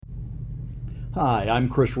Hi, I'm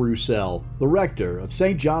Chris Roussel, the rector of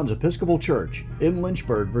St. John's Episcopal Church in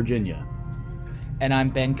Lynchburg, Virginia. And I'm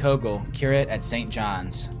Ben Kogel, curate at St.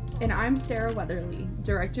 John's. And I'm Sarah Weatherly,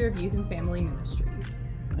 Director of Youth and Family Ministries.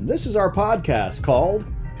 And this is our podcast called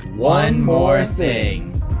One More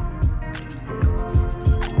Thing.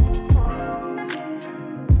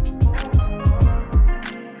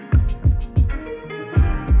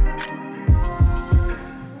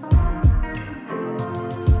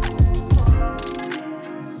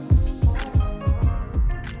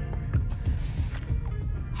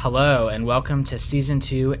 Hello, and welcome to Season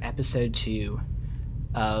 2, Episode 2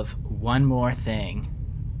 of One More Thing.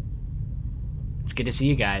 It's good to see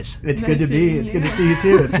you guys. It's good to see you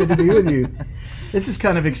too. It's good to be with you. This is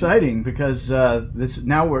kind of exciting because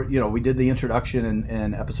we did the introduction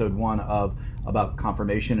in Episode 1 about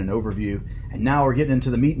confirmation and overview, and now we're getting into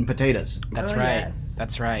the meat and potatoes. That's right. Yes.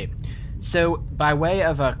 That's right. So, by way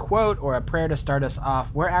of a quote or a prayer to start us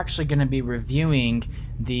off, we're actually going to be reviewing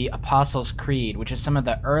the Apostles' Creed, which is some of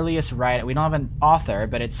the earliest writing. We don't have an author,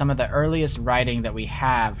 but it's some of the earliest writing that we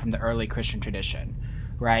have from the early Christian tradition,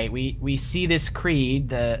 right? We see this creed,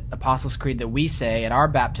 the Apostles' Creed that we say at our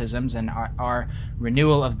baptisms and our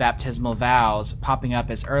renewal of baptismal vows, popping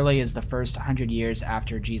up as early as the first 100 years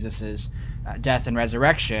after Jesus' death and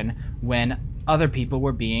resurrection, when other people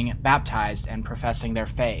were being baptized and professing their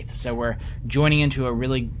faith. So we're joining into a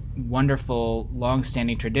really wonderful,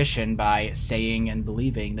 long-standing tradition by saying and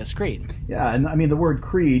believing this creed. Yeah, and I mean the word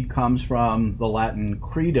creed comes from the Latin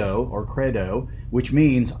credo or credo, which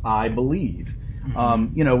means I believe.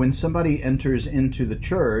 Mm-hmm. When somebody enters into the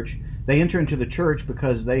church, they enter into the church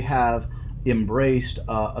because they have embraced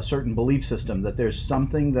a certain belief system, that there's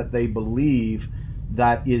something that they believe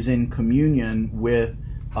that is in communion with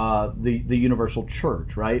the universal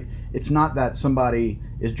church, right? It's not that somebody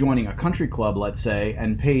is joining a country club, let's say,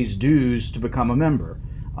 and pays dues to become a member.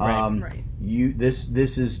 Right. This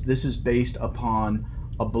is based upon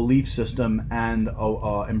a belief system and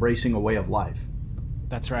embracing a way of life.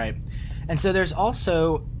 That's right. And so there's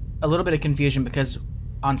also a little bit of confusion because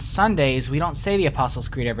on Sundays, we don't say the Apostles'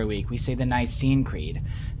 Creed every week. We say the Nicene Creed.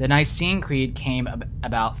 The Nicene Creed came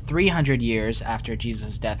about 300 years after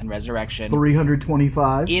Jesus' death and resurrection.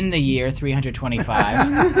 325? In the year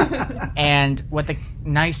 325. And what the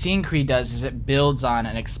Nicene Creed does is it builds on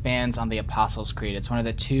and expands on the Apostles' Creed. It's one of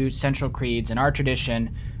the two central creeds in our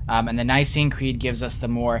tradition. And the Nicene Creed gives us the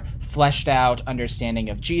more fleshed out understanding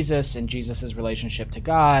of Jesus and Jesus' relationship to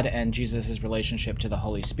God and Jesus' relationship to the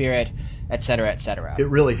Holy Spirit, etc., etc. It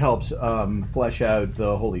really helps flesh out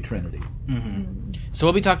the Holy Trinity. Mm-hmm. So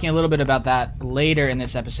we'll be talking a little bit about that later in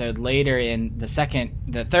this episode, later in the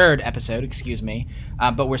third episode,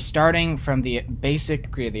 but we're starting from the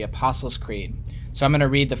basic creed, the Apostles' Creed. So I'm going to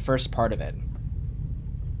read the first part of it.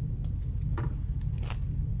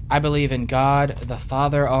 I believe in God, the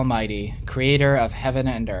Father Almighty, creator of heaven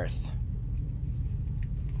and earth.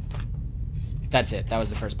 That's it. That was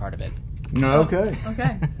the first part of it. Okay.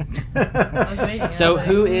 So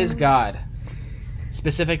who is God?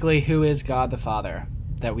 Specifically, who is God the Father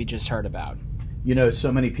that we just heard about?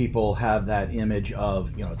 So many people have that image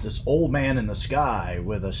of, it's this old man in the sky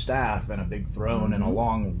with a staff and a big throne mm-hmm. and a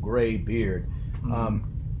long gray beard.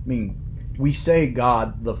 Mm-hmm. We say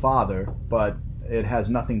God the Father, but it has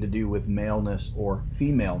nothing to do with maleness or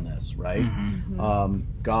femaleness, right? Mm-hmm.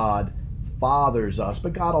 God fathers us,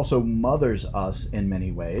 but God also mothers us in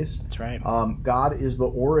many ways. That's right. God is the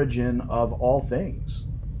origin of all things.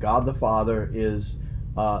 God the Father is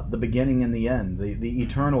the beginning and the end, the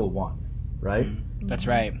eternal one, right? Mm-hmm. That's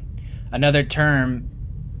right. Another term,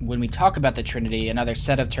 when we talk about the Trinity, another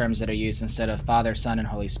set of terms that are used instead of Father, Son, and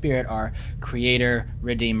Holy Spirit are Creator,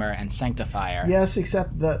 Redeemer, and Sanctifier. Yes,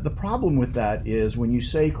 except the problem with that is when you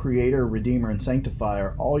say Creator, Redeemer, and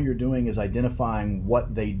Sanctifier, all you're doing is identifying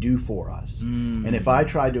what they do for us. Mm. And if I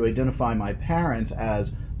tried to identify my parents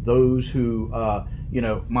as those who,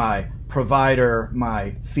 my provider,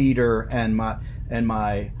 my feeder, and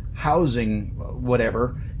my housing,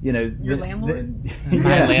 whatever, your landlord.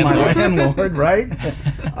 My landlord, right?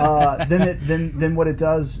 Then what it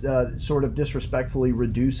does sort of disrespectfully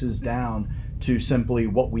reduces down to simply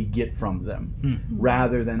what we get from them, mm-hmm.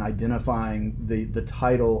 rather than identifying the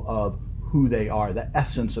title of who they are, the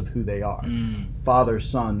essence of who they are. Father,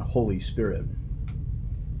 Son, Holy Spirit.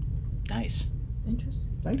 Nice. Interesting.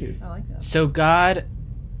 Thank you. I like that. So God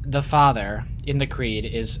the Father in the Creed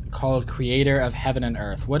is called Creator of heaven and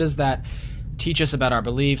earth. What does that teach us about our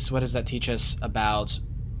beliefs? What does that teach us about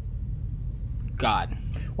God?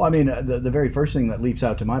 Well, the very first thing that leaps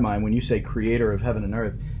out to my mind when you say Creator of heaven and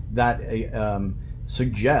earth, that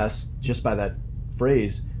suggests, just by that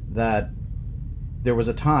phrase, that there was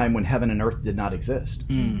a time when heaven and earth did not exist,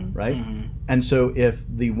 right? Mm-hmm. And so if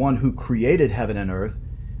the one who created heaven and earth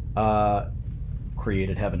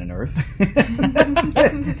created heaven and earth,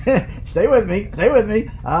 stay with me,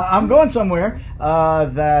 I'm going somewhere,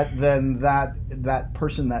 that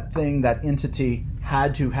person, that thing, that entity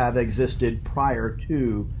had to have existed prior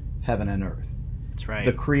to heaven and earth. That's right.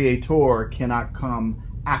 The creator cannot come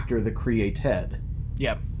after the created.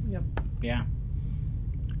 Yep. Yep. Yeah.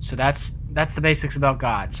 So that's the basics about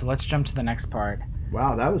God. So let's jump to the next part.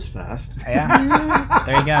 Wow, that was fast. Yeah.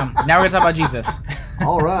 There you go. Now we're going to talk about Jesus.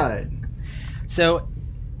 All right. So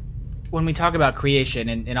when we talk about creation,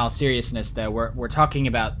 in all seriousness, though, we're talking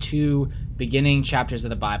about two beginning chapters of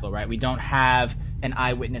the Bible, right? We don't have an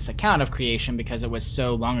eyewitness account of creation because it was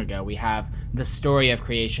so long ago. We have the story of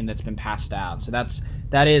creation that's been passed down. So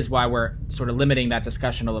that is why we're sort of limiting that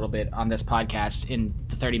discussion a little bit on this podcast in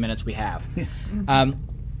the 30 minutes we have.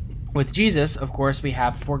 With Jesus, of course, we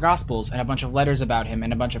have 4 Gospels and a bunch of letters about him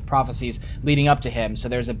and a bunch of prophecies leading up to him. So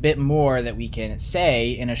there's a bit more that we can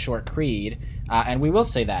say in a short creed, and we will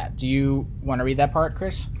say that. Do you want to read that part,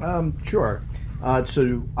 Chris? Sure.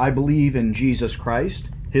 So I believe in Jesus Christ,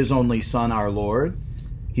 his only Son, our Lord.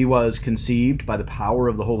 He was conceived by the power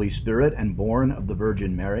of the Holy Spirit and born of the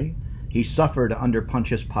Virgin Mary. He suffered under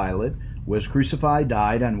Pontius Pilate, was crucified,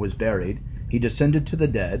 died, and was buried. He descended to the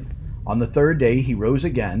dead. On the 3rd day he rose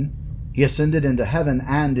again. He ascended into heaven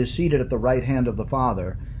and is seated at the right hand of the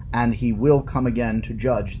Father, and he will come again to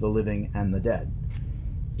judge the living and the dead.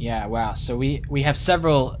 Yeah, wow. So we have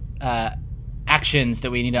several actions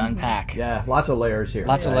that we need to unpack. Yeah, lots of layers here.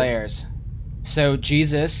 Lots of layers. So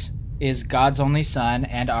Jesus is God's only Son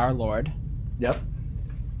and our Lord. Yep.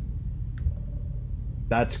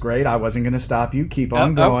 That's great. I wasn't going to stop you. Keep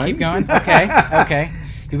on going. Oh, keep going? Okay.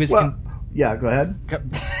 He was... yeah, go ahead.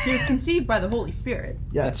 He was conceived by the Holy Spirit.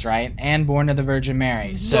 Yeah. That's right, and born of the Virgin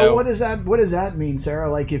Mary. So what does that mean,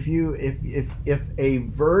 Sarah? Like if a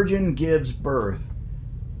virgin gives birth,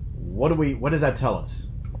 what does that tell us?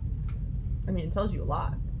 I mean, it tells you a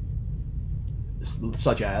lot.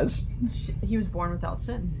 Such as? He was born without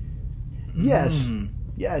sin.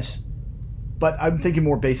 Yes. But I'm thinking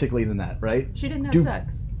more basically than that, right? She didn't have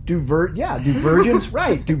sex. Do virgins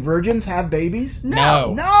right? Do virgins have babies?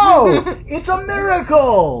 No. No! It's a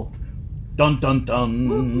miracle. Dun dun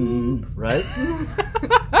dun. Right?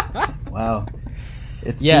 Wow.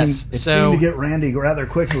 It seemed to get randy rather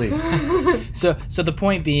quickly. So the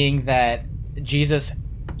point being that Jesus,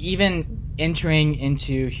 even entering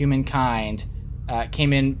into humankind,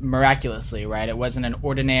 came in miraculously, right? It wasn't an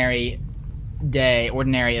ordinary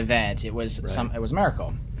event. It was it was a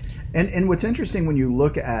miracle. And what's interesting when you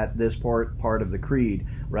look at this part of the creed,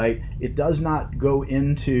 right? It does not go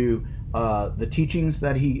into the teachings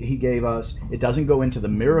that he gave us. It doesn't go into the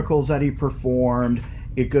miracles that he performed.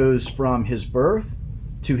 It goes from his birth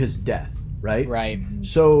to his death, right? Right.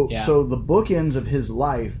 So the bookends of his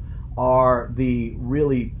life are the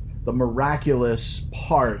miraculous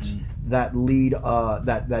parts that lead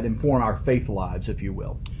that inform our faith lives, if you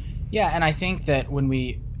will. Yeah, and I think that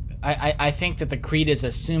I think that the creed is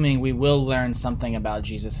assuming we will learn something about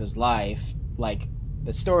Jesus' life, like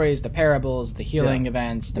the stories, the parables, the healing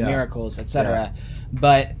events, the miracles, etc.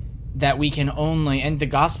 But that we can only, and the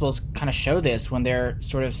Gospels kind of show this when they're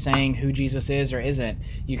sort of saying who Jesus is or isn't,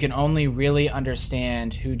 you can only really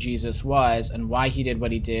understand who Jesus was and why he did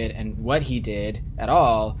what he did and what he did at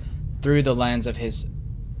all through the lens of his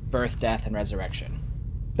birth, death, and resurrection.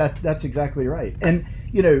 That's exactly right. And,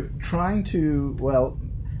 trying to,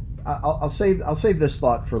 I'll save this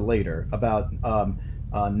thought for later about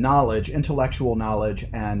knowledge, intellectual knowledge,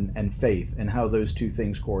 and faith, and how those two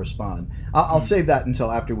things correspond. I'll save that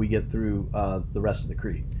until after we get through the rest of the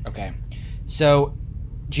creed. Okay. So,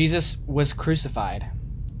 Jesus was crucified.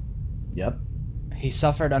 Yep. He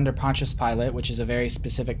suffered under Pontius Pilate, which is a very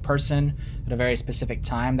specific person at a very specific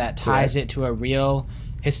time. That ties it to a real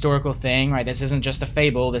historical thing, right? This isn't just a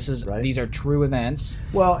fable. These are true events.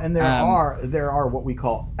 Well, and there are what we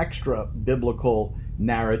call extra biblical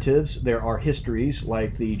narratives. There are histories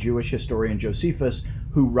like the Jewish historian Josephus,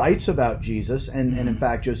 who writes about Jesus, and in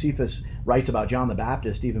fact Josephus writes about John the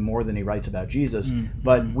Baptist even more than he writes about Jesus.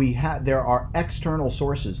 But there are external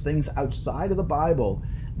sources, things outside of the Bible,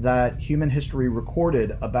 that human history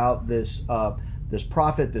recorded about this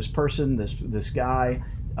prophet, this person, this guy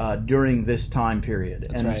during this time period.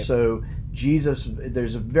 That's right. So Jesus,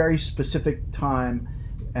 there's a very specific time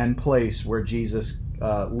and place where Jesus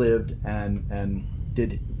lived and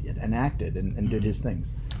acted and did his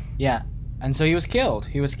things. Yeah, and so he was killed.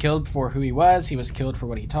 He was killed for who he was. He was killed for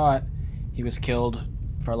what he taught. He was killed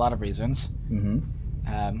for a lot of reasons.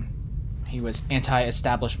 He was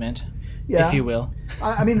anti-establishment, Yeah. if you will.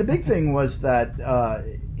 I mean, the big thing was that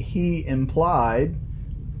he implied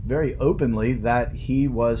very openly that he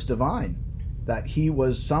was divine, that he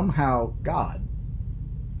was somehow God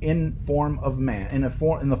in form of man, in the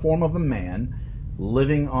form of a man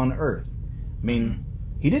living on earth. I mean,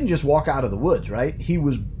 he didn't just walk out of the woods, right? He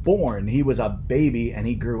was born, he was a baby, and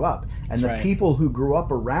he grew up. And That's the right. people who grew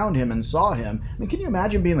up around him and saw him, I mean, can you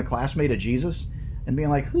imagine being the classmate of Jesus and being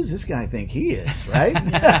like, who's this guy think he is, right?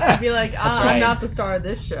 I'd be like, That's I'm right. not the star of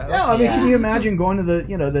this show. No, I mean, Yeah. can you imagine going to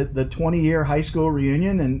the 20-year high school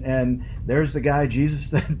reunion and there's the guy Jesus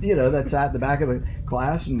that that sat in the back of the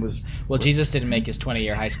class and was. Well, Jesus didn't make his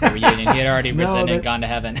 20-year high school reunion. He had already No, risen that- and gone to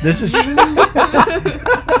heaven. This is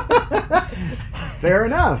fair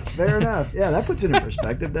enough. Yeah, that puts it in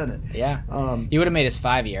perspective, doesn't it? Yeah. Um, He would have made his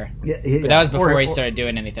 5-year. yeah, But that was before he started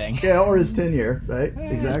doing anything. Yeah, or his 10-year, right? He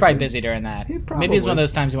Exactly. was probably busy during that. He Maybe it's one of probably-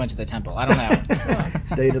 those times he went to the temple. I don't know.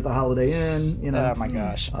 Stayed at the Holiday Inn, Oh my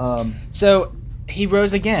gosh. Um, So he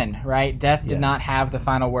rose again, right? Death did Yeah. not have the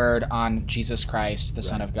final word on Jesus Christ, the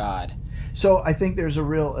Son Right. of God. So I think there's a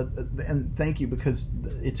real, and thank you, because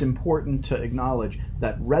it's important to acknowledge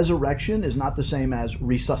that resurrection is not the same as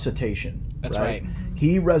resuscitation. That's right.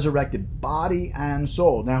 He resurrected body and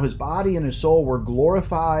soul. Now his body and his soul were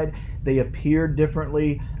glorified. They appeared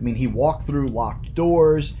differently. I mean, he walked through locked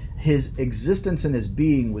doors. His existence and his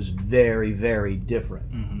being was very, very different,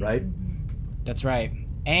 Mhm. right? That's right.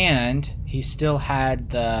 And he still had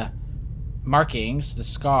the markings, the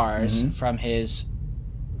scars Mhm.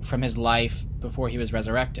 from his life before he was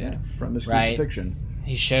resurrected. From his Right. crucifixion.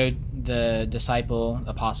 He showed the disciple,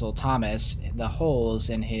 apostle Thomas, the holes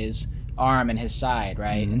in his arm and his side,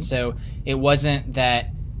 right? Mhm. And so it wasn't that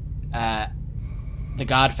the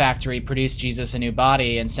God Factory produced Jesus a new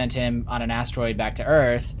body and sent him on an asteroid back to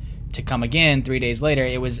Earth to come again 3 days later.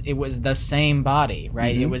 It was the same body,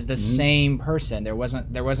 right? Mhm. It was the Mhm. same person. There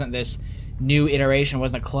wasn't this new iteration. It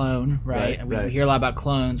wasn't a clone, right? Right, We right. hear a lot about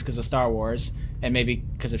clones because of Star Wars and maybe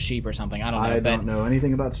because of sheep or something. I don't know. I but don't know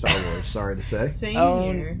anything about Star Wars, sorry to say. Same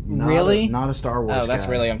Oh, here. really? Not a Star Wars Oh, that's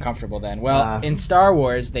guy. really uncomfortable then. Well, in Star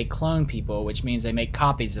Wars, they clone people, which means they make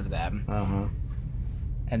copies of them, Uh-huh.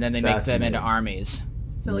 and then they make them into Fascinating. armies.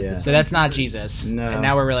 So, like, Yeah. the So that's not Jesus. No. And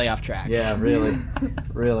now we're really off track. Yeah, really.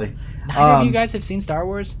 Really. Neither of you guys have seen Star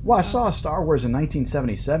Wars? Well, I saw Star Wars in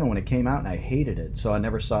 1977 when it came out, and I hated it, so I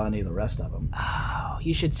never saw any of the rest of them. Oh,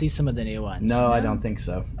 you should see some of the new ones. No, I don't think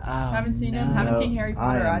so. Oh, haven't seen no. him. Haven't No, seen Harry I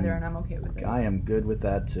Potter am- either, and I'm okay with it. I am good with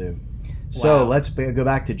that, too. So Wow. let's go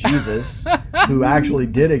back to Jesus, who actually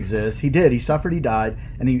did exist. He did. He suffered, he died,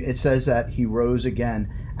 and it says that he rose again,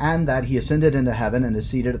 and that he ascended into heaven and is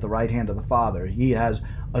seated at the right hand of the Father. He has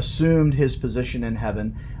assumed his position in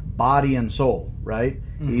heaven, body and soul, right?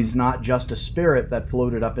 Mhm. He's not just a spirit that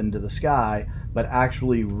floated up into the sky, but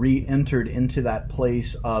actually re-entered into that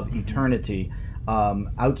place of eternity,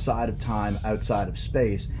 outside of time, outside of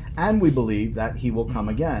space. And we believe that he will come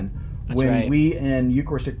again. That's When right. we in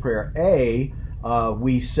Eucharistic Prayer A,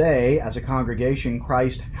 we say as a congregation,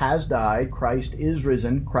 Christ has died, Christ is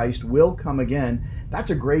risen, Christ will come again. That's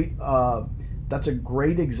a great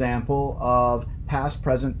example of past,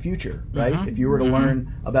 present, future, right? Mhm. If you were to Mhm.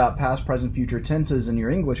 learn about past, present, future tenses in your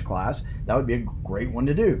English class, that would be a great one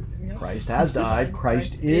to do. Yep. Christ has died,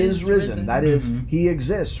 Christ Christ is is risen. risen. That is, Mhm. he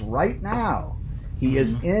exists right now. He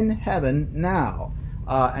is in heaven now.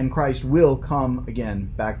 And Christ will come again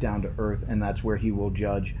back down to earth, and that's where he will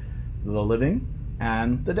judge the living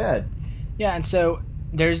and the dead. Yeah, and so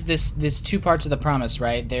there's this two parts of the promise,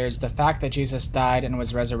 right? There's the fact that Jesus died and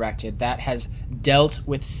was resurrected. That has dealt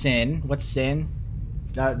with sin. What's sin?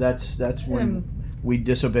 That's when we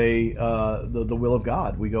disobey the will of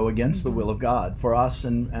God. We go against the will of God for us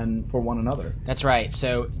and for one another. That's right.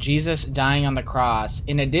 So Jesus dying on the cross,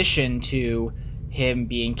 in addition to him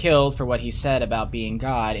being killed for what he said about being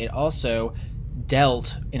God, it also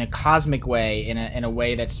dealt in a cosmic way, in a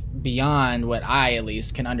way that's beyond what I at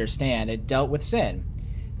least can understand. It dealt with sin.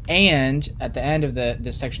 And at the end of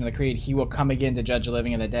this section of the Creed, he will come again to judge the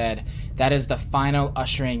living and the dead. That is the final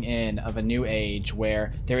ushering in of a new age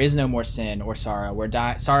where there is no more sin or sorrow. Where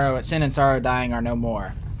sin and sorrow dying are no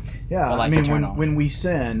more. Yeah, But I life mean, eternal. when we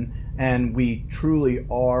sin and we truly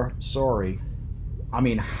are sorry, I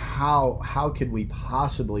mean, how could we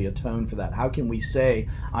possibly atone for that? How can we say,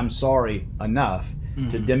 I'm sorry enough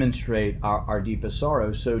to demonstrate our deepest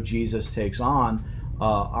sorrow? So Jesus takes on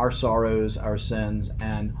our sorrows, our sins,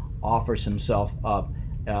 and offers himself up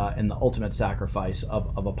in the ultimate sacrifice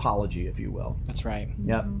of apology, if you will. That's right.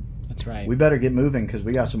 Yep. That's right. We better get moving because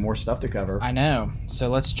we got some more stuff to cover. I know. So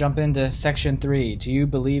let's jump into section 3. Do you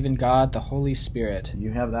believe in God, the Holy Spirit? You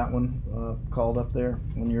have that one called up there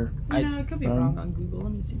when you're... No, it could be wrong on Google.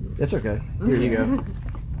 Let me see. It's okay. Here you go.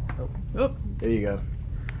 Oh. There you go.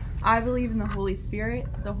 I believe in the Holy Spirit,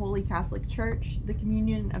 the Holy Catholic Church, the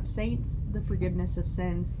communion of saints, the forgiveness of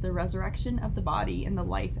sins, the resurrection of the body, and the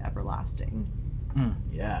life everlasting.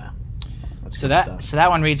 Yeah. That's So good that stuff. so that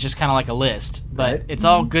one reads just kind of like a list, but Right. it's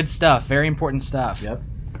all good stuff, very important stuff. Yep.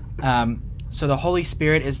 So the Holy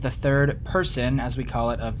Spirit is the third person, as we call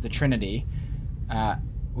it, of the Trinity.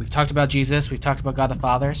 We've talked about Jesus, we've talked about God the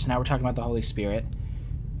Father, so now we're talking about the Holy Spirit.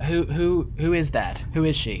 Who is that? Who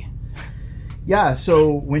is she? Yeah,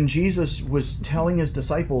 so when Jesus was telling his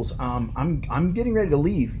disciples, I'm getting ready to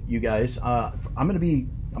leave, you guys. I'm going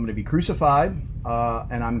to be crucified,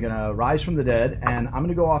 and I'm going to rise from the dead, and I'm going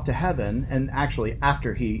to go off to heaven. And actually,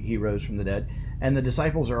 after he rose from the dead, and the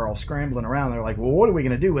disciples are all scrambling around. They're like, "Well, what are we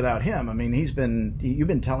going to do without him? I mean, you've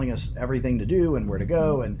been telling us everything to do and where to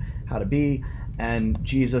go and how to be." And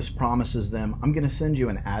Jesus promises them, "I'm going to send you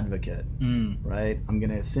an advocate, right? I'm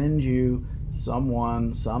going to send you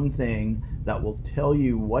something that will tell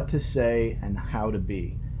you what to say and how to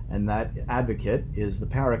be." And that advocate is the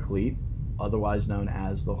Paraclete, otherwise known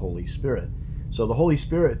as the Holy Spirit. So the Holy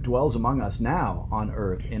Spirit dwells among us now on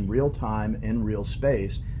earth in real time, in real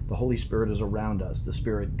space. The Holy Spirit is around us. The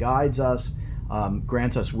Spirit guides us,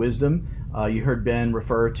 grants us wisdom. You heard Ben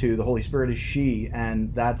refer to the Holy Spirit as she,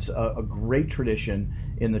 and that's a great tradition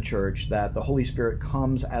in the church that the Holy Spirit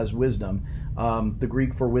comes as wisdom. The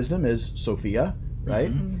Greek for wisdom is Sophia,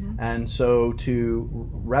 right? And so to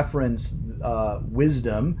reference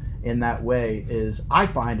wisdom in that way is, I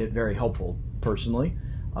find it very helpful personally,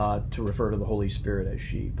 to refer to the Holy Spirit as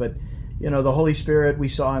she. But the Holy Spirit we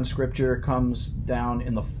saw in Scripture comes down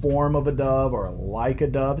in the form of a dove or like a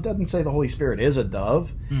dove. It doesn't say the Holy Spirit is a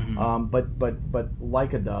dove, but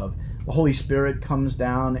like a dove. The Holy Spirit comes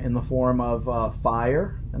down in the form of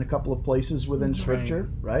fire in a couple of places within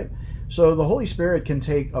Scripture, right? So the Holy Spirit can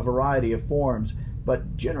take a variety of forms,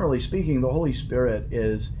 but generally speaking, the Holy Spirit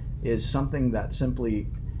is something that simply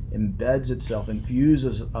embeds itself,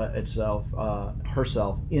 infuses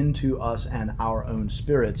herself into us and our own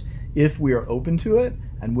spirits if we are open to it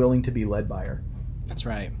and willing to be led by her. That's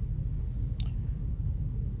right.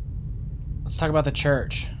 Let's talk about the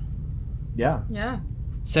church. Yeah. Yeah.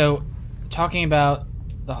 So, talking about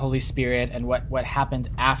the Holy Spirit and what happened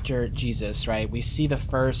after Jesus, right? We see the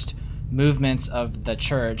first movements of the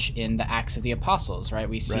church in the Acts of the Apostles, right?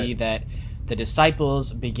 We see that the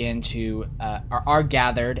disciples begin to are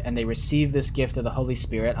gathered, and they receive this gift of the Holy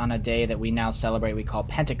Spirit on a day that we now celebrate. We call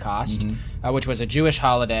Pentecost, which was a Jewish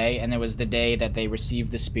holiday, and it was the day that they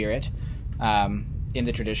received the Spirit in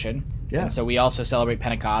the tradition. Yeah. And so we also celebrate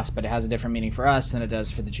Pentecost, but it has a different meaning for us than it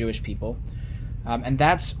does for the Jewish people. And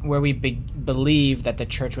that's where we believe that the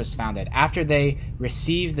church was founded. After they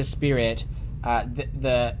received the Spirit,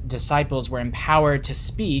 the disciples were empowered to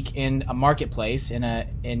speak in a marketplace,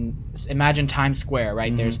 imagine Times Square,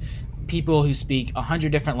 right? There's people who speak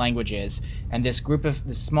 100 different languages, and this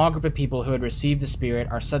small group of people who had received the Spirit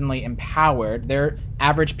are suddenly empowered. They're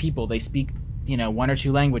average people. They speak one or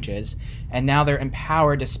two languages, and now they're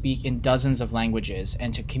empowered to speak in dozens of languages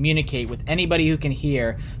and to communicate with anybody who can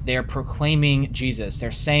hear. They're proclaiming Jesus.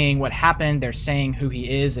 They're saying what happened. They're saying who he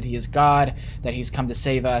is, that he is God, that he's come to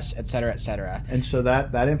save us, etc., etc. And so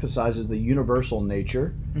that emphasizes the universal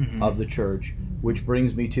nature of the church, which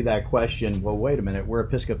brings me to that question, well, wait a minute, we're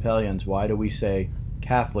Episcopalians. Why do we say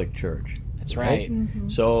Catholic Church? That's right.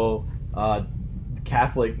 So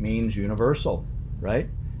Catholic means universal, right?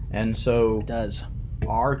 And so It does.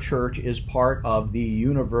 our church is part of the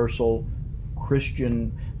universal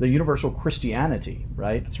Christianity,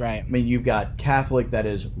 right? That's right. I mean, you've got Catholic, that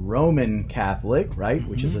is Roman Catholic, right,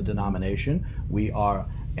 which is a denomination. We are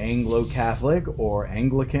Anglo-Catholic or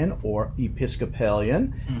Anglican or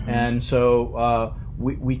Episcopalian. And so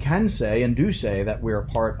we can say and do say that we're a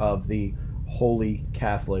part of the Holy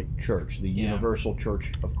Catholic Church, the universal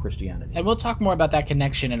church of Christianity. And we'll talk more about that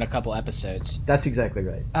connection in a couple episodes. That's exactly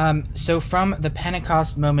right. So from the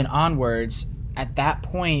Pentecost moment onwards, at that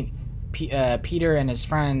point, Peter and his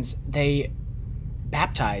friends, they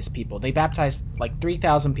baptized people. They baptized like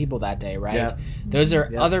 3,000 people that day, right? Yeah. Those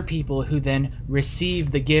are other people who then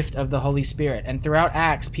receive the gift of the Holy Spirit. And throughout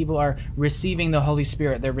Acts, people are receiving the Holy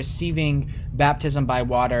Spirit. They're receiving baptism by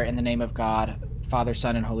water in the name of God, Father,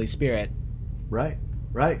 Son, and Holy Spirit. Right.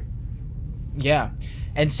 Yeah.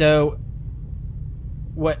 And so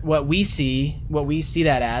what we see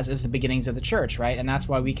that as is the beginnings of the church, right? And that's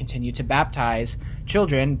why we continue to baptize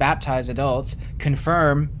children, baptize adults,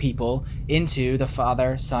 confirm people into the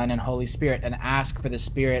Father, Son, and Holy Spirit, and ask for the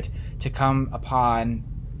Spirit to come upon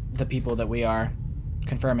the people that we are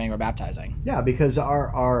confirming or baptizing. Yeah, because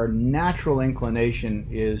our natural inclination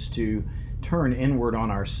is to turn inward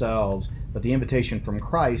on ourselves, but the invitation from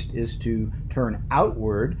Christ is to turn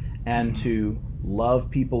outward and to love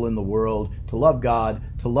people in the world, to love God,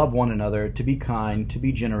 to love one another, to be kind, to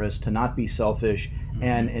be generous, to not be selfish.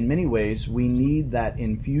 And in many ways, we need that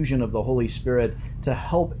infusion of the Holy Spirit to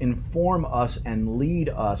help inform us and lead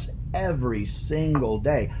us every single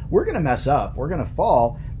day. We're going to mess up, we're going to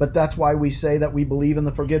fall, but that's why we say that we believe in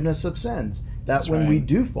the forgiveness of sins. That when we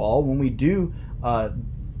do fall, when we do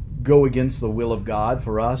go against the will of God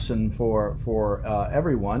for us and for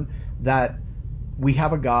everyone, that we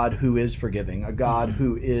have a God who is forgiving, a God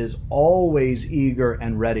who is always eager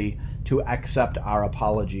and ready to accept our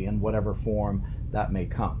apology in whatever form that may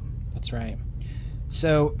come. That's right.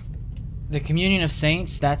 So the communion of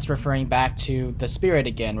saints, that's referring back to the Spirit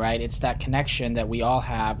again, right? It's that connection that we all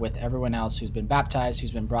have with everyone else who's been baptized,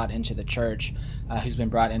 who's been brought into the church, who's been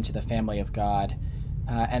brought into the family of God.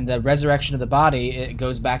 And the resurrection of the body, it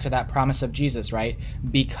goes back to that promise of Jesus, right?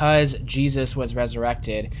 Because Jesus was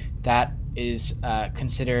resurrected, that is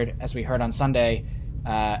considered, as we heard on Sunday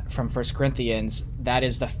from 1 Corinthians, that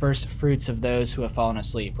is the first fruits of those who have fallen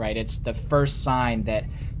asleep, right? It's the first sign that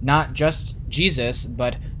not just Jesus,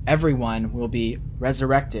 but everyone will be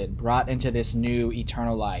resurrected, brought into this new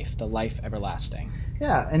eternal life, the life everlasting.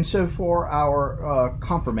 Yeah, and so for our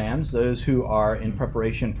confirmands, those who are in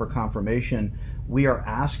preparation for confirmation, we are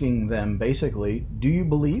asking them basically, do you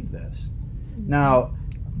believe this? Now,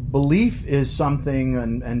 belief is something,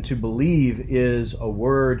 and to believe is a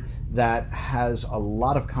word that has a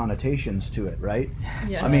lot of connotations to it, right?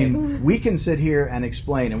 Yes. I mean, we can sit here and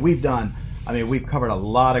explain, and we've covered a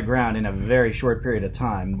lot of ground in a very short period of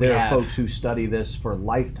time. There are folks who study this for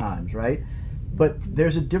lifetimes, right? But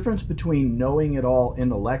there's a difference between knowing it all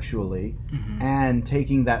intellectually and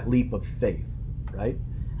taking that leap of faith, right?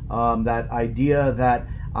 That idea that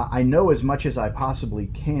I know as much as I possibly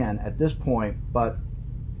can at this point, but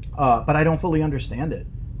I don't fully understand it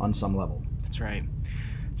on some level. That's right.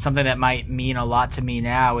 Something that might mean a lot to me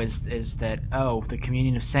now is that, the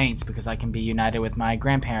communion of saints, because I can be united with my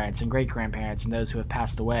grandparents and great-grandparents and those who have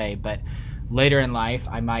passed away. But later in life,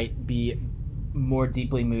 I might be more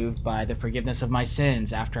deeply moved by the forgiveness of my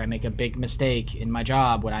sins after I make a big mistake in my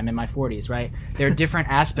job when I'm in my 40s, right? There are different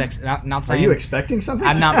aspects. Not saying, are you expecting something?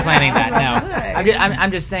 I'm not planning that, no.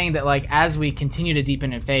 I'm just saying that, like, as we continue to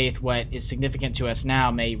deepen in faith, what is significant to us now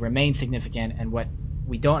may remain significant, and what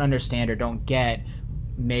we don't understand or don't get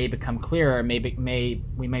may become clearer.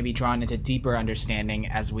 We may be drawn into deeper understanding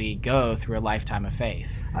as we go through a lifetime of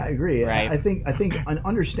faith. I agree. Right? I think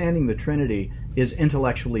understanding the Trinity is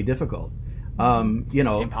intellectually difficult.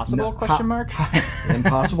 Impossible? Question mark.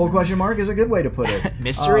 Impossible? Question mark is a good way to put it.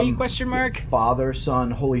 Mystery? Question mark. Father,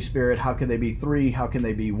 Son, Holy Spirit. How can they be three? How can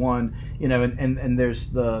they be one? And there's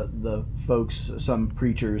the folks, some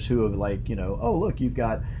preachers who have oh look, you've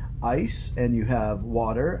got ice and you have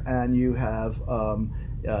water and you have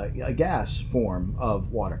a gas form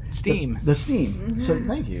of water. Steam. The steam. Mm-hmm. So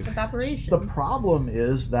thank you. Evaporation. The problem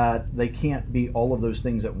is that they can't be all of those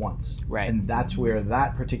things at once. Right. And that's where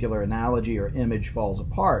that particular analogy or image falls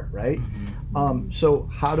apart, right? Mm-hmm. So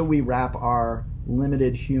how do we wrap our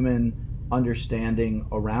limited human understanding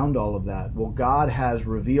around all of that? Well, God has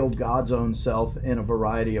revealed God's own self in a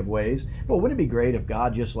variety of ways. Well, wouldn't it be great if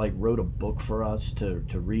God just wrote a book for us to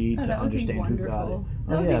read, to understand who God is?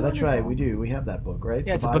 Oh yeah, that's right. We do. We have that book, right?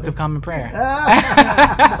 Yeah, it's a book of common prayer.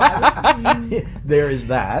 There is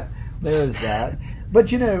that.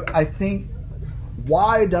 But I think,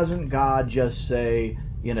 why doesn't God just say,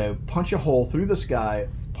 punch a hole through the sky,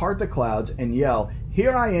 part the clouds, and yell,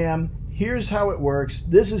 "Here I am. Here's how it works.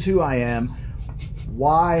 This is who I am."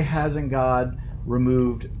 Why hasn't God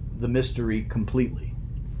removed the mystery completely?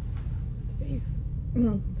 Faith.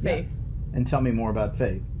 Yeah. And tell me more about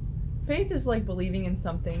faith. Faith is like believing in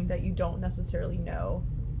something that you don't necessarily know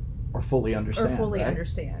or fully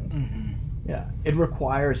understand. Mm-hmm. Yeah, it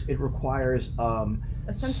requires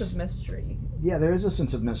a sense of mystery. Yeah, there is a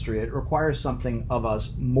sense of mystery. It requires something of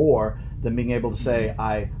us more than being able to say,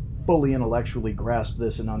 I fully intellectually grasp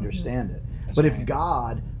this and understand it. But if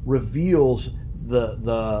God reveals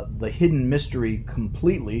the hidden mystery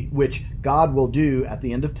completely, which God will do at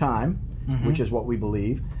the end of time, which is what we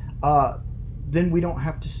believe, then we don't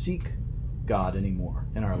have to seek God anymore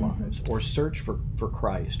in our lives or search for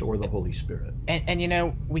Christ or the Holy Spirit.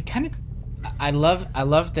 And we kind of, I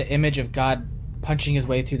love the image of God punching his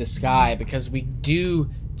way through the sky, because we do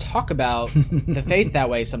talk about the faith that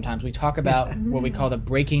way sometimes. We talk about what we call the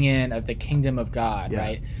breaking in of the kingdom of God,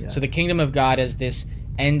 right? Yeah. So the kingdom of God is this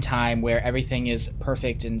end time where everything is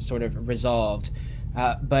perfect and sort of resolved.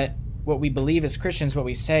 But what we believe as Christians, what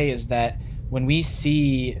we say is that when we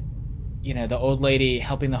see, the old lady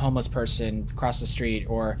helping the homeless person cross the street,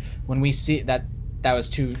 or when we see that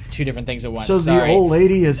was two different things at once. So Sorry. the old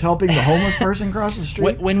lady is helping the homeless person cross the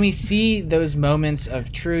street? When we see those moments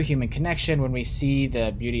of true human connection, when we see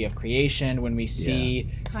the beauty of creation, when we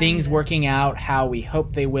see things working out how we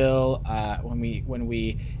hope they will,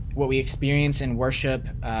 what we experience in worship,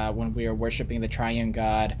 when we are worshiping the triune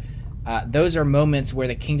God, those are moments where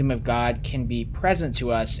the kingdom of God can be present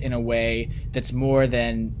to us in a way that's more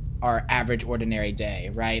than our average ordinary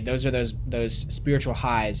day, right? Those are those spiritual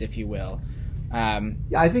highs, if you will.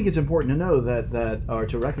 I think it's important to know or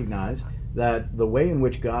to recognize that the way in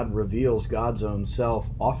which God reveals God's own self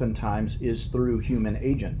oftentimes is through human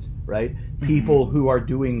agents, right? People who are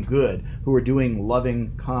doing good, who are doing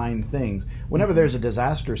loving, kind things. Whenever there's a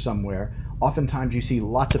disaster somewhere, oftentimes you see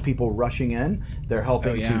lots of people rushing in. They're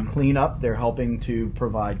helping to clean up. They're helping to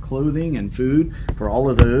provide clothing and food for all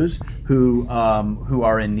of those who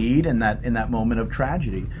are in need in that moment of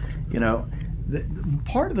tragedy.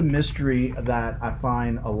 Part of the mystery that I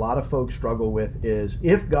find a lot of folks struggle with is,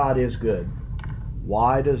 if God is good,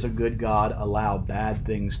 why does a good God allow bad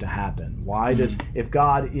things to happen? If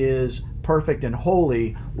God is perfect and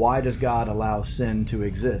holy, why does God allow sin to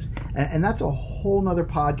exist? And that's a whole nother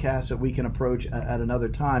podcast that we can approach at another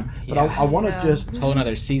time. But I want to just... It's a whole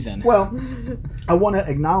another season. Well, I want to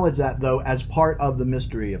acknowledge that, though, as part of the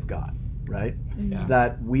mystery of God, right? Yeah.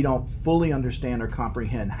 That we don't fully understand or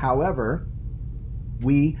comprehend. However,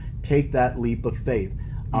 we take that leap of faith.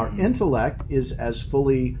 Our intellect is as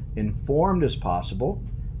fully informed as possible,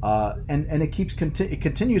 and it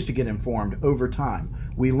continues to get informed over time.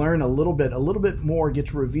 We learn a little bit more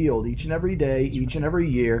gets revealed each and every day, each and every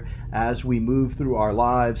year, as we move through our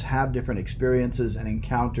lives, have different experiences, and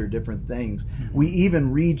encounter different things. We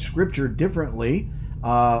even read Scripture differently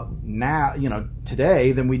now,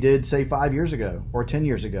 today, than we did, say, 5 years ago or 10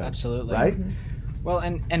 years ago. Absolutely. Right? Well,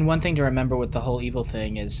 and one thing to remember with the whole evil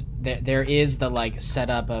thing is that there is the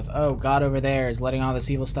setup of, oh, God over there is letting all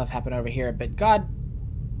this evil stuff happen over here, but God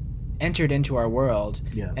entered into our world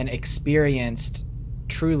and experienced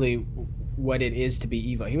truly what it is to be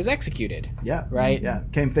evil. He was executed. Yeah. Right? Yeah.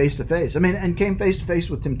 Came face to face. And came face to face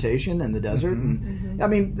with temptation in the desert.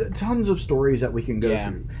 And tons of stories that we can go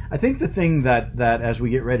through. I think the thing that as we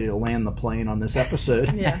get ready to land the plane on this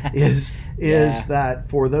episode is that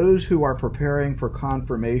for those who are preparing for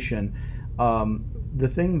confirmation, the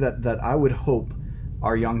thing that I would hope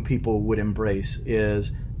our young people would embrace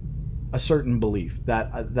is a certain belief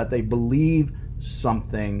that they believe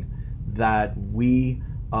something that we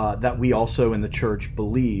also in the church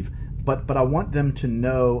believe, but I want them to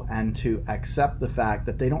know and to accept the fact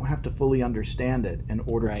that they don't have to fully understand it in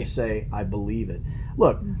order to say, I believe it.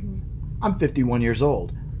 Look, I'm 51 years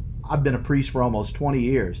old. I've been a priest for almost 20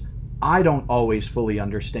 years. I don't always fully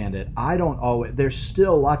understand it. There's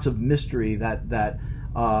still lots of mystery that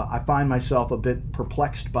I find myself a bit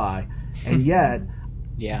perplexed by, and yet,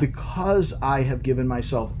 because I have given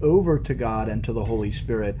myself over to God and to the Holy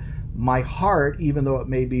Spirit, my heart, even though it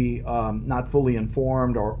may be not fully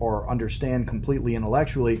informed or understand completely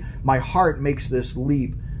intellectually, my heart makes this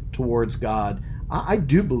leap towards God. I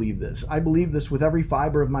do believe this. I believe this with every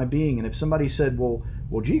fiber of my being. And if somebody said, well,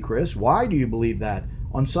 gee, Chris, why do you believe that?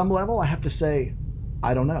 On some level, I have to say,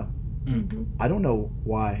 I don't know. I don't know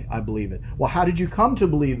why I believe it. Well, how did you come to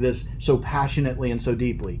believe this so passionately and so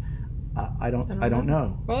deeply? I don't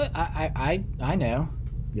know. Well, I know.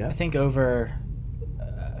 Yeah. I think over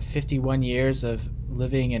 51 years of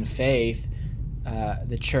living in faith,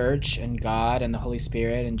 the church and God and the Holy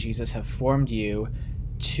Spirit and Jesus have formed you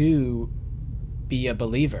to be a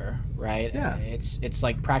believer, right? Yeah. It's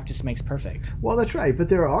like practice makes perfect. Well, that's right. But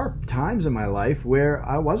there are times in my life where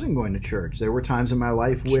I wasn't going to church. There were times in my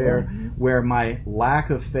life where my lack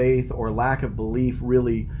of faith or lack of belief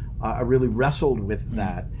really wrestled with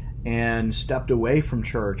that and stepped away from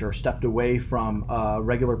church or stepped away from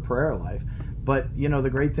regular prayer life. But, the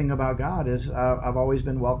great thing about God is I've always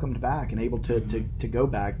been welcomed back and able to go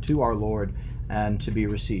back to our Lord and to be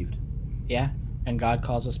received. Yeah, and God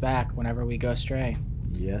calls us back whenever we go astray.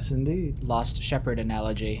 Yes, indeed. Lost shepherd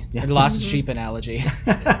analogy. Yeah. Or lost sheep analogy.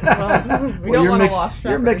 We don't want a lost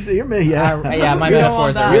shepherd. My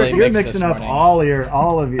metaphors are really You're mixed mixing up all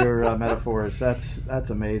of your metaphors. That's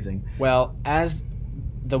amazing. Well, as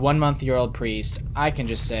the 1-month-old priest, I can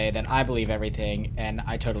just say that I believe everything, and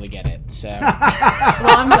I totally get it. So Well,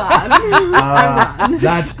 I'm glad. I'm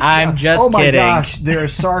glad. I'm just oh my kidding. gosh, there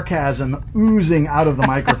is sarcasm oozing out of the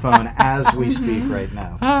microphone as we speak right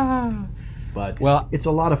now. But Well- it's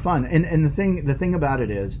a lot of fun, and the thing about it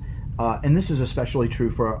is, and this is especially true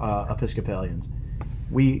for Episcopalians.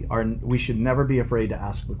 We should never be afraid to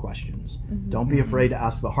ask the questions. Don't be afraid to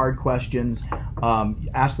ask the hard questions.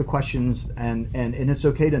 Ask the questions, and it's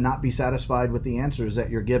okay to not be satisfied with the answers that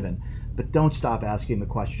you're given. But don't stop asking the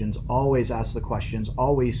questions. Always ask the questions.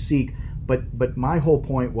 Always seek. But my whole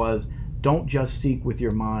point was, don't just seek with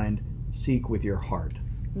your mind. Seek with your heart.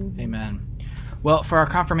 Amen. Well, for our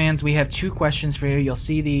confirmands, we have 2 questions for you. You'll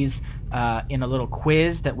see these in a little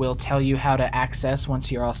quiz that will tell you how to access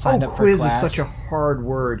once you're all signed up for quiz class. is such a hard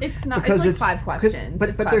word. It's not. because It's like 5 questions. But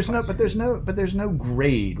It's but 5 there's questions. no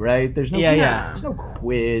grade, right? There's no Yeah. There's no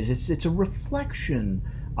quiz. It's a reflection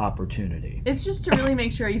opportunity. It's just to really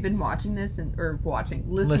make sure you've been watching this listening.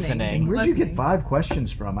 Listening. Where'd you get 5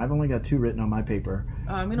 questions from? I've only got 2 written on my paper.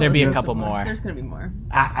 There'd be a couple more. There's going to be more.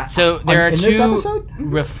 So there are in this 2 episode?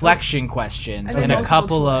 reflection questions And and a multiple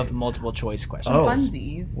couple of choice. multiple choice questions. Oh.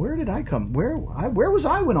 Funsies. Where did I come? Where was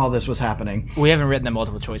I when all this was happening? We haven't written the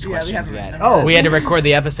multiple choice Yeah, we questions haven't yet. written them. Oh. We had to record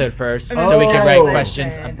the episode first so we could Oh. write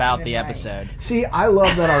questions Listen, about the right. episode. See, I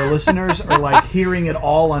love that our listeners are like hearing it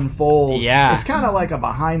all unfold. Yeah. It's kind of like a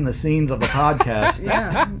behind the scenes of a podcast.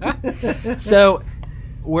 Yeah. So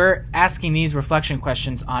we're asking these reflection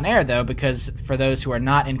questions on air, though, because for those who are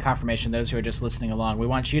not in confirmation, those who are just listening along, we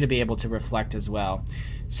want you to be able to reflect as well.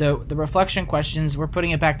 So the reflection questions, we're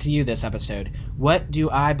putting it back to you this episode. What do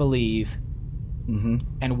I believe, Mm-hmm.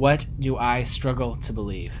 and what do I struggle to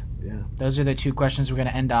believe? Yeah. Those are the 2 questions we're going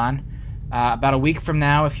to end on. About a week from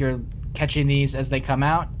now, if you're catching these as they come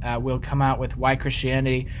out, we'll come out with Why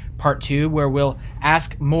Christianity Part 2, where we'll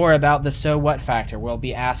ask more about the so what factor. We'll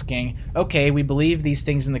be asking, okay, we believe these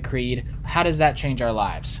things in the creed. How does that change our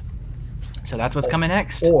lives? So that's what's coming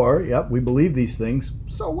next. Or, we believe these things.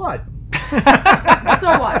 So what? So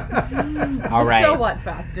what? All right. So what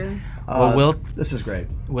factor? Well, This is great.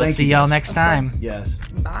 We'll Thank see you, y'all guys. next time. Yes.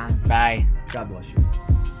 Bye. Bye. God bless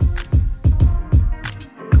you.